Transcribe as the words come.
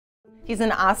He's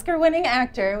an Oscar-winning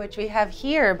actor, which we have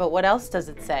here, but what else does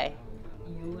it say?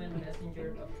 UN Messenger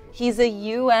of Peace. He's a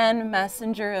UN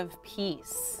Messenger of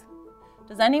Peace.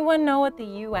 Does anyone know what the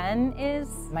UN is?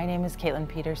 My name is Caitlin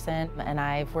Peterson, and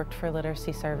I've worked for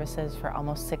Literacy Services for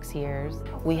almost 6 years.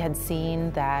 We had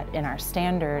seen that in our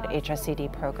standard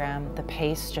HSED program, the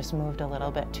pace just moved a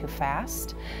little bit too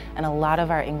fast, and a lot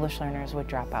of our English learners would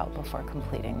drop out before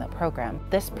completing the program.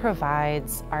 This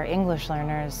provides our English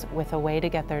learners with a way to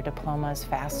get their diplomas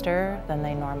faster than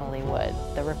they normally would.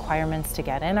 The requirements to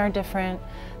get in are different,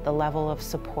 the level of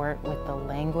support with the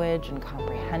language and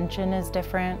comprehension is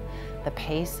different, the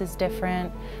pace is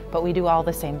different, but we do all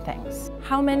the same things.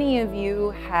 How many of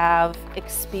you have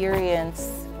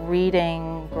experience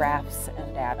reading graphs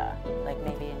and data, like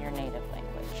maybe in your native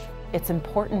language? It's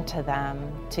important to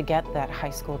them to get that high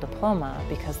school diploma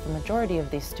because the majority of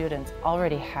these students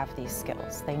already have these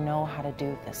skills. They know how to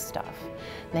do this stuff.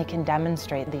 They can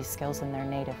demonstrate these skills in their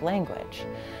native language.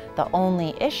 The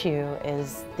only issue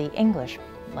is the English,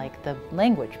 like the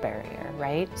language barrier,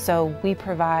 right? So we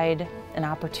provide an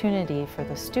opportunity for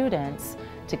the students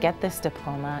to get this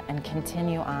diploma and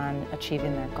continue on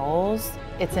achieving their goals.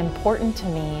 It's important to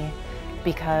me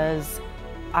because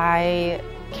I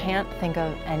can't think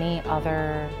of any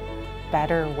other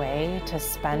better way to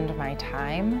spend my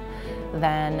time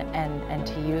than and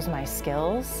to use my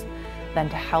skills than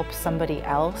to help somebody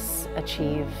else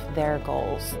achieve their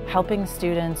goals. Helping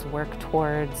students work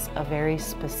towards a very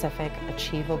specific,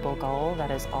 achievable goal that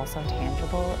is also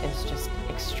tangible is just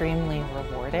extremely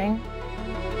rewarding.